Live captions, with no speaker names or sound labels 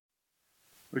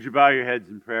Would you bow your heads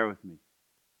in prayer with me?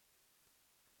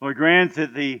 Lord, grant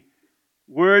that the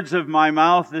words of my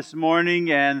mouth this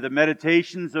morning and the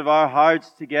meditations of our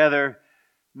hearts together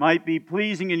might be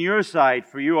pleasing in your sight,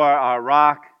 for you are our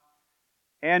rock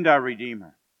and our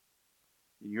Redeemer.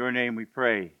 In your name we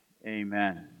pray.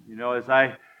 Amen. You know, as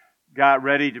I got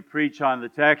ready to preach on the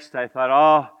text, I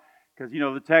thought, because,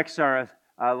 the texts are,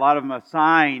 a lot of them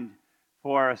assigned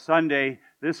for a Sunday.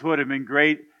 This would have been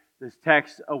great, this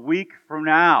text, a week from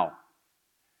now.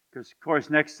 Because, of course,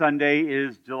 next Sunday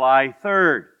is July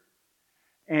 3rd.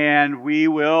 And we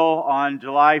will, on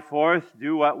July 4th,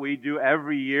 do what we do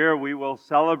every year. We will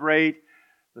celebrate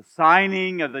the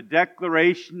signing of the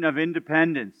Declaration of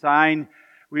Independence.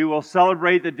 We will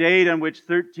celebrate the date on which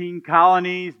 13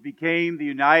 colonies became the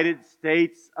United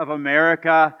States of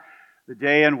America, the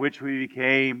day on which we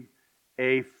became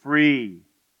a free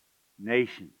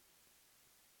nation.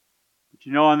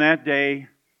 But on that day,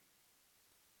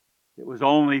 it was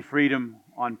only freedom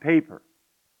on paper.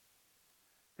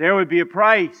 There would be a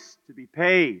price to be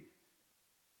paid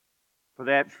for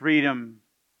that freedom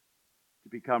to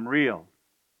become real.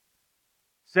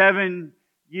 7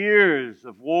 years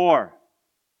of war,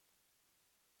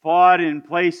 fought in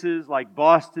places like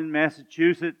Boston,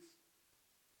 Massachusetts,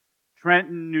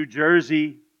 Trenton, New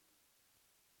Jersey,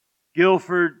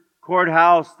 Guilford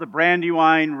Courthouse, the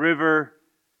Brandywine River,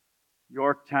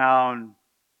 Yorktown,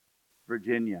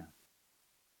 Virginia.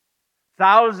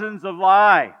 Thousands of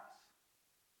lives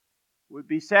would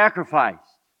be sacrificed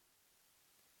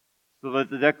so that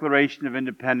the Declaration of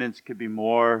Independence could be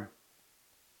more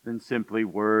than simply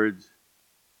words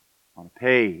on a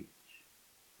page.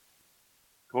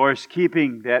 Of course,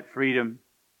 keeping that freedom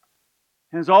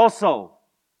has also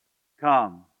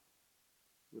come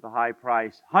with a high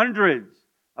price. Hundreds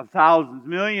of thousands,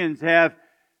 millions have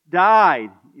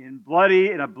died in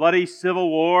a bloody civil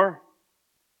war,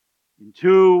 in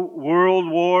 2 world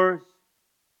wars,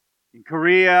 in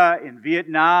Korea, in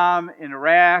Vietnam, in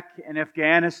Iraq, in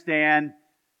Afghanistan,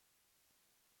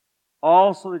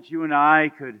 all so that you and I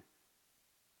could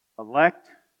elect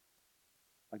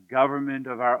a government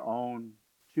of our own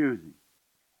choosing.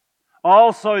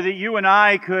 Also that you and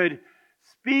I could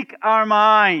speak our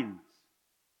minds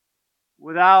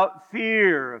without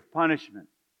fear of punishment.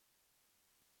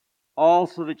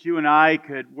 Also that you and I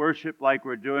could worship like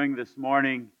we're doing this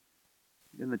morning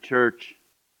in the church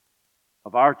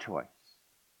of our choice,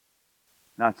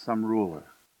 not some ruler.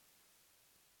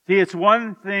 See, it's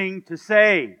one thing to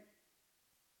say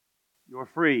you're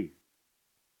free.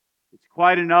 It's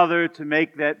quite another to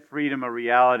make that freedom a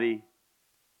reality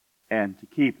and to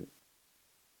keep it.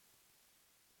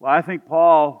 Well, I think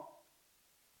Paul,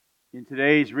 in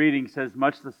today's reading, says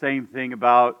much the same thing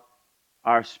about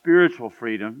our spiritual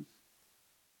freedoms.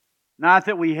 Not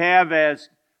that we have as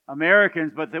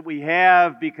Americans, but that we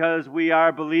have because we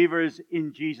are believers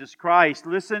in Jesus Christ.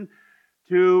 Listen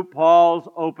to Paul's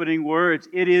opening words.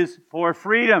 It is for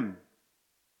freedom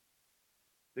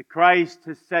that Christ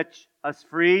has set us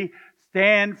free.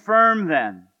 Stand firm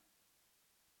then.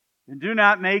 And do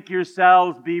not let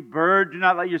yourselves be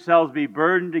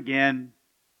burdened again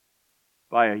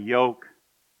by a yoke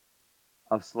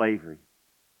of slavery.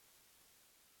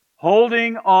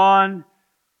 Holding on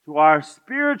to our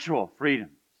spiritual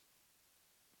freedoms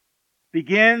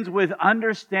begins with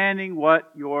understanding what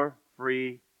you're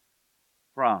free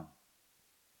from.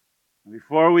 And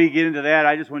before we get into that,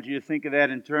 I just want you to think of that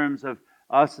in terms of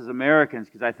us as Americans,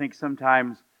 because I think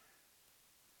sometimes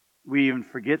we even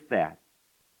forget that.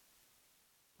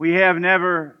 We have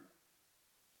never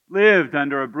lived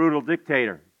under a brutal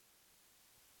dictator.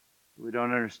 We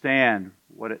don't understand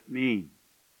what it means.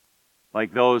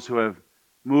 Like those who have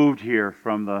moved here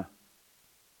from the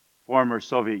former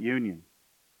Soviet Union.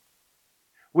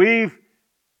 We've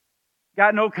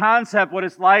got no concept what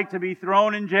it's like to be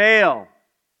thrown in jail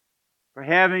for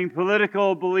having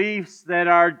political beliefs that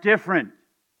are different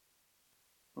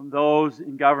from those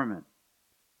in government.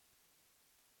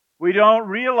 We don't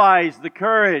realize the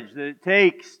courage that it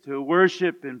takes to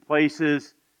worship in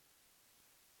places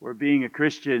where being a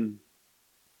Christian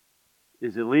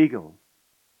is illegal.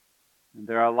 And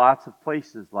there are lots of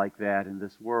places like that in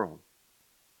this world.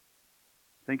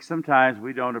 I think sometimes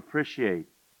we don't appreciate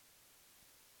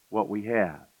what we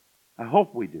have. I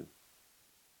hope we do.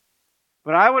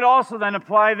 But I would also then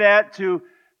apply that to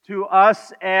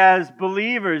us as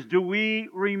believers. Do we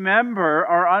remember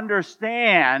or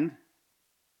understand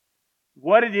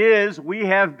what it is we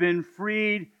have been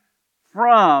freed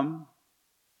from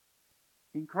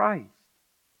in Christ?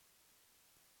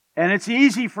 And it's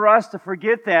easy for us to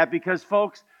forget that because,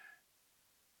 folks,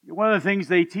 one of the things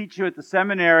they teach you at the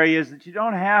seminary is that you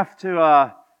don't have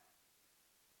to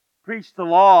preach the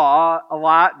law a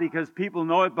lot because people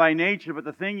know it by nature, but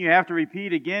the thing you have to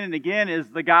repeat again and again is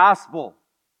the gospel.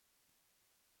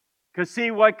 Because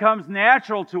see, what comes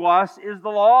natural to us is the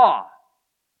law.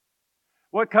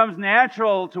 What comes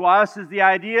natural to us is the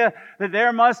idea that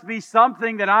there must be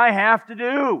something that I have to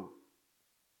do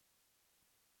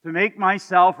to make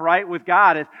myself right with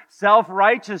God. If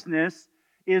self-righteousness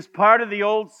is part of the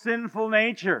old sinful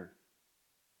nature.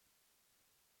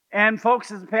 And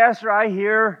folks, as a pastor, I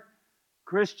hear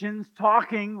Christians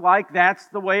talking like that's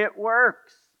the way it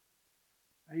works.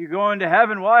 Are you going to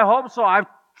heaven? Well, I hope so. I've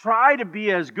tried to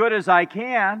be as good as I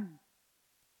can.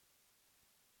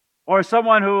 Or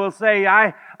someone who will say,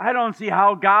 I don't see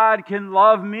how God can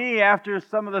love me after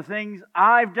some of the things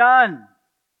I've done.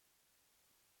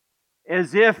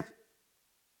 As if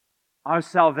our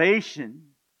salvation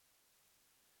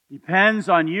depends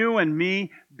on you and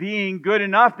me being good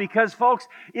enough. Because, folks,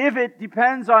 if it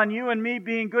depends on you and me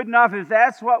being good enough, if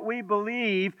that's what we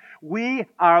believe, we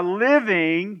are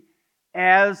living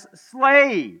as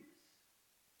slaves.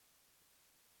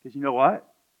 Because you know what?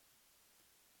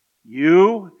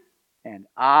 You and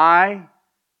I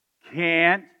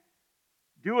can't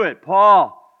do it.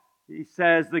 Paul, he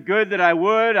says, the good that I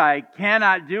would, I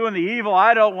cannot do, and the evil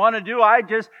I don't want to do, I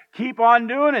just keep on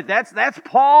doing it. That's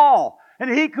Paul. And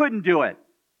he couldn't do it.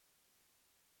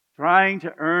 Trying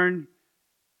to earn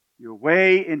your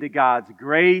way into God's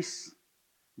grace,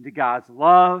 into God's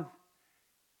love,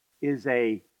 is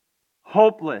a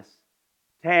hopeless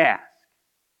task.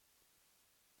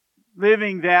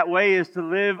 Living that way is to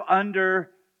live under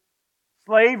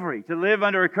slavery, to live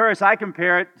under a curse. I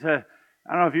compare it to,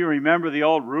 I don't know if you remember the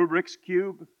old Rubik's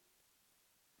Cube.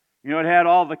 You know, it had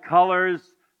all the colors,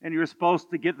 and you were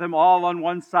supposed to get them all on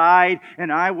one side,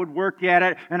 and I would work at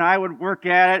it, and I would work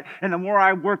at it, and the more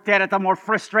I worked at it, the more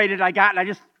frustrated I got, and I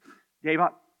just gave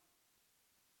up.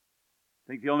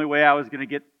 I think the only way I was going to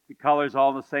get the colors all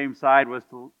on the same side was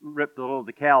to rip the little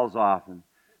decals off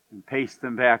and paste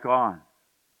them back on.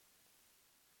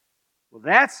 Well,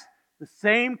 that's the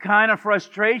same kind of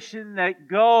frustration that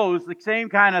goes, the same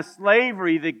kind of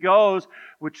slavery that goes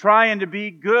with trying to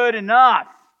be good enough.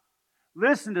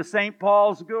 Listen to St.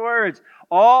 Paul's words.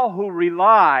 All who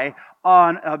rely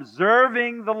on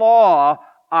observing the law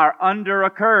are under a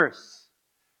curse.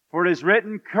 For it is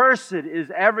written, cursed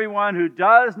is everyone who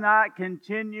does not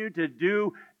continue to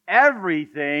do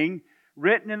everything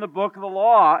written in the book of the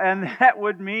law. And that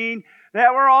would mean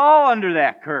that we're all under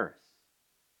that curse.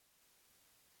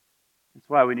 That's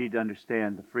why we need to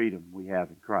understand the freedom we have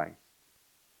in Christ.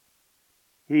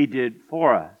 He did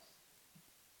for us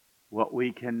what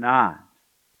we cannot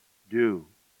do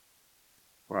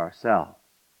for ourselves.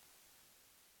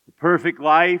 The perfect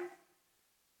life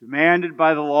demanded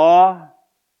by the law,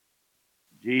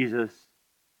 Jesus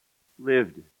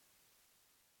lived it.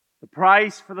 The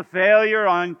price for the failure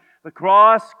on the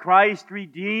cross, Christ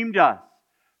redeemed us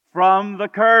from the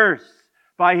curse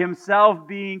by Himself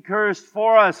being cursed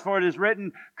for us. For it is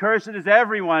written, cursed is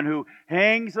everyone who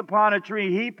hangs upon a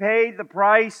tree. He paid the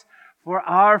price for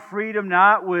our freedom,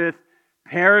 not with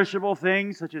perishable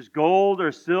things such as gold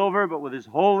or silver, but with His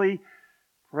holy,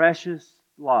 precious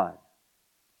blood,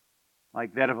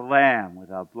 like that of a lamb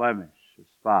without blemish or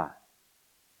spot.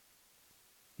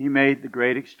 He made the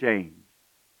great exchange.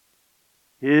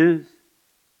 His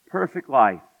perfect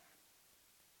life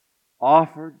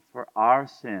offered for our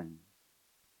sins.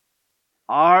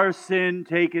 Our sin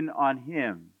taken on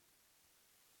Him,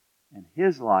 and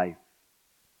His life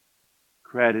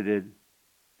credited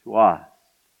to us.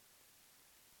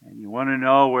 And you want to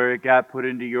know where it got put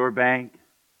into your bank?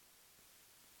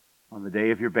 On the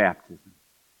day of your baptism.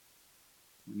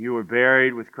 When you were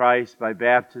buried with Christ by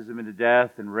baptism into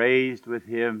death and raised with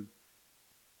Him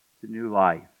to new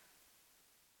life.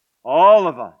 All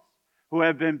of us who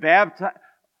have been baptized,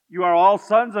 you are all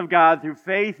sons of God through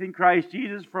faith in Christ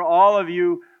Jesus. For all of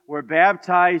you were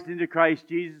baptized into Christ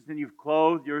Jesus, and you've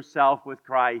clothed yourself with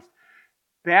Christ.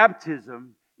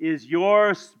 Baptism is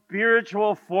your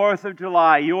spiritual 4th of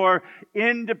July, your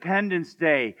Independence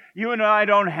Day. You and I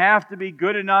don't have to be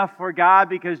good enough for God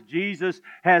because Jesus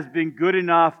has been good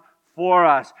enough for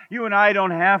us. You and I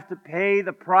don't have to pay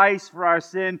the price for our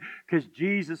sin because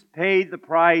Jesus paid the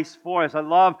price for us. I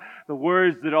love the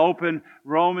words that open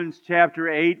Romans chapter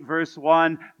 8, verse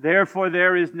 1. Therefore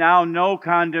there is now no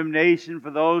condemnation for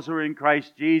those who are in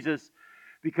Christ Jesus,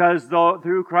 because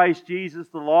through Christ Jesus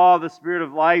the law of the Spirit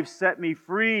of life set me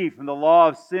free from the law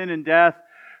of sin and death.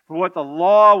 For what the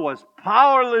law was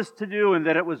powerless to do, and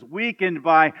that it was weakened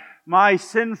by my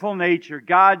sinful nature,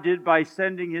 God did by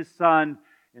sending His Son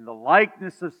in the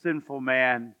likeness of sinful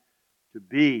man to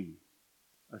be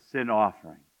a sin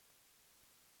offering.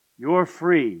 You're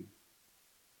free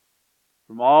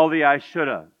from all the I should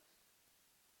have.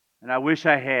 And I wish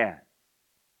I had.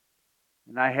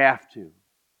 And I have to.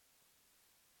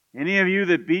 Any of you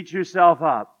that beat yourself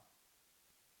up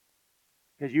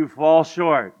because you fall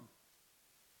short,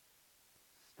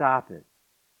 stop it.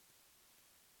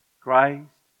 Christ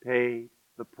paid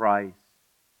the price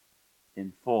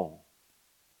in full.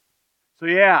 So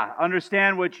yeah,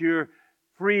 understand what you're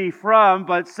free from,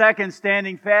 but second,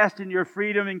 standing fast in your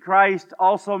freedom in Christ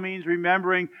also means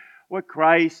remembering what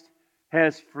Christ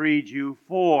has freed you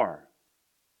for.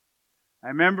 I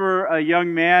remember a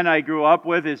young man I grew up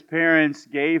with. His parents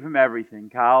gave him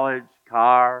everything: college,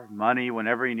 car, money,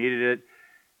 whenever he needed it.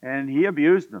 And he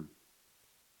abused them.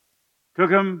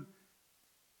 Took them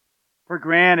for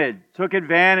granted. Took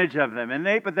advantage of them.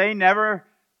 But they never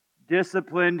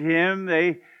disciplined him.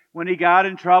 When he got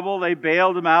in trouble, they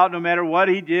bailed him out no matter what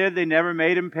he did. They never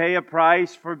made him pay a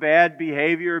price for bad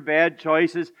behavior or bad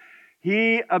choices.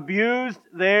 He abused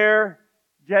their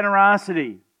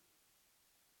generosity.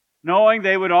 Knowing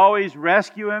they would always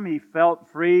rescue him, he felt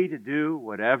free to do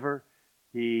whatever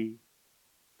he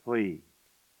pleased.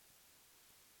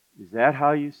 Is that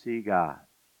how you see God?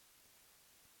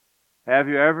 Have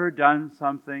you ever done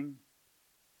something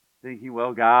thinking,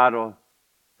 well, God will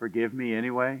forgive me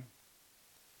anyway?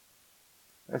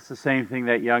 That's the same thing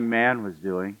that young man was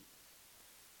doing.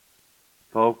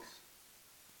 Folks,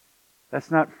 that's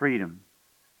not freedom.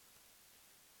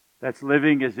 That's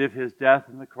living as if his death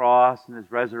on the cross and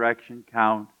his resurrection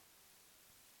count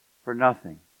for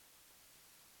nothing.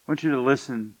 I want you to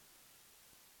listen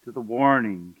to the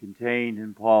warning contained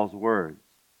in Paul's words.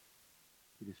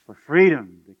 It is for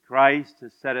freedom that Christ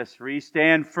has set us free.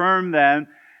 Stand firm then,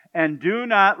 and do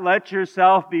not let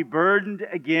yourself be burdened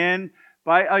again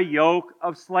by a yoke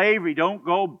of slavery. Don't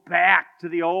go back to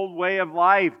the old way of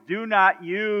life. Do not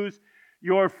use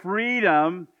your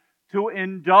freedom to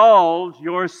indulge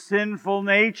your sinful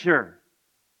nature.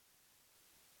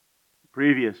 In the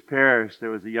previous parish, there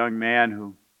was a young man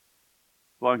who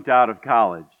flunked out of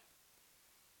college.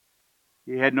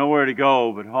 He had nowhere to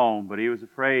go but home, but he was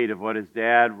afraid of what his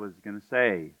dad was going to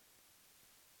say.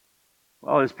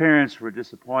 Well, his parents were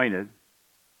disappointed,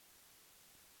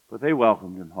 but they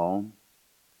welcomed him home.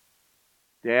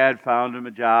 Dad found him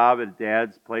a job at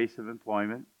Dad's place of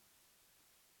employment.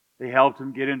 They helped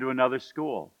him get into another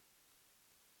school.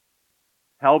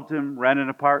 Helped him rent an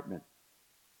apartment.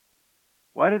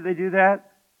 Why did they do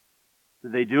that?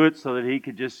 Did they do it so that he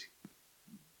could just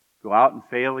go out and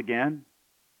fail again?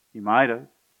 He might have.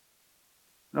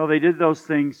 No, they did those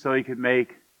things so he could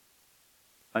make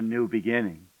a new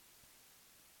beginning.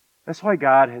 That's why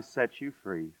God has set you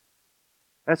free.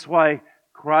 That's why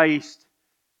Christ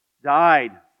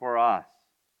died for us.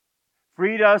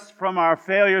 Freed us from our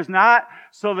failures, not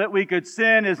so that we could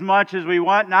sin as much as we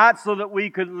want, not so that we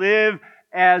could live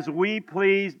as we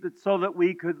please, but so that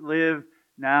we could live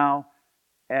now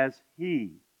as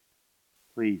He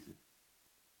pleases.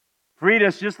 Freed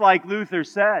us, just like Luther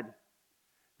said,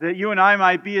 that you and I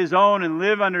might be His own and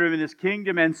live under Him in His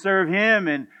kingdom and serve Him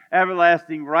in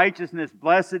everlasting righteousness,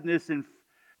 blessedness, and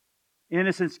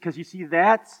innocence. Because you see,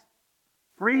 that's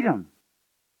freedom.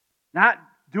 Not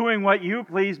doing what you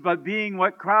please, but being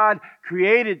what God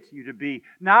created you to be.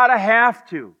 Not a have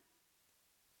to,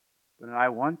 but an I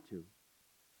want to.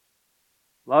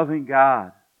 Loving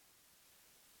God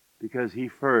because He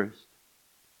first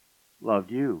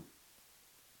loved you.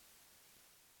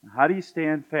 How do you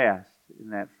stand fast in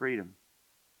that freedom?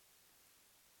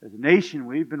 As a nation,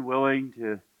 we've been willing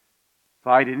to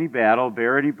fight any battle,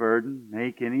 bear any burden,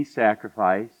 make any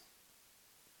sacrifice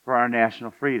for our national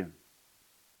freedom.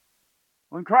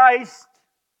 When Christ,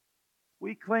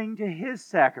 we cling to His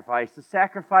sacrifice, the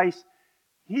sacrifice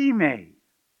He made.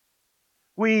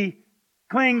 We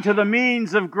cling to the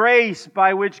means of grace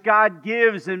by which God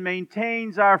gives and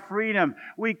maintains our freedom.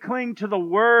 We cling to the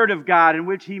Word of God in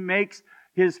which He makes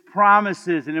His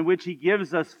promises and in which He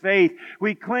gives us faith.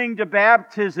 We cling to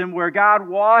baptism where God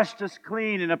washed us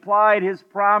clean and applied His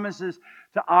promises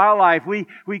to our life.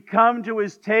 We come to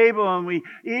His table and we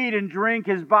eat and drink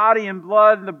His body and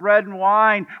blood and the bread and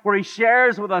wine, where He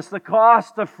shares with us the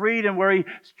cost of freedom, where He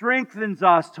strengthens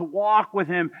us to walk with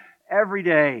Him every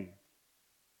day.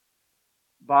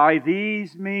 By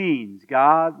these means,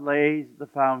 God lays the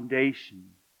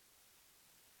foundation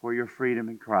for your freedom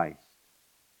in Christ.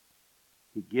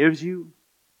 He gives you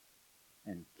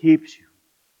and He keeps you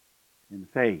in the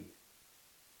faith.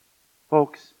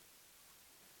 Folks,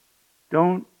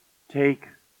 don't take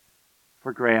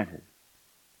for granted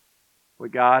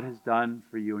what God has done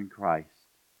for you in Christ.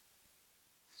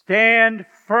 Stand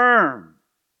firm.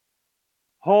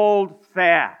 Hold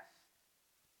fast.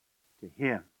 to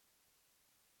Him.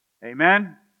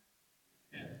 Amen?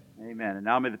 Amen. And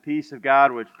now may the peace of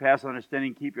God, which passes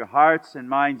understanding, keep your hearts and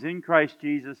minds in Christ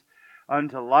Jesus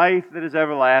unto life that is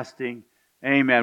everlasting. Amen.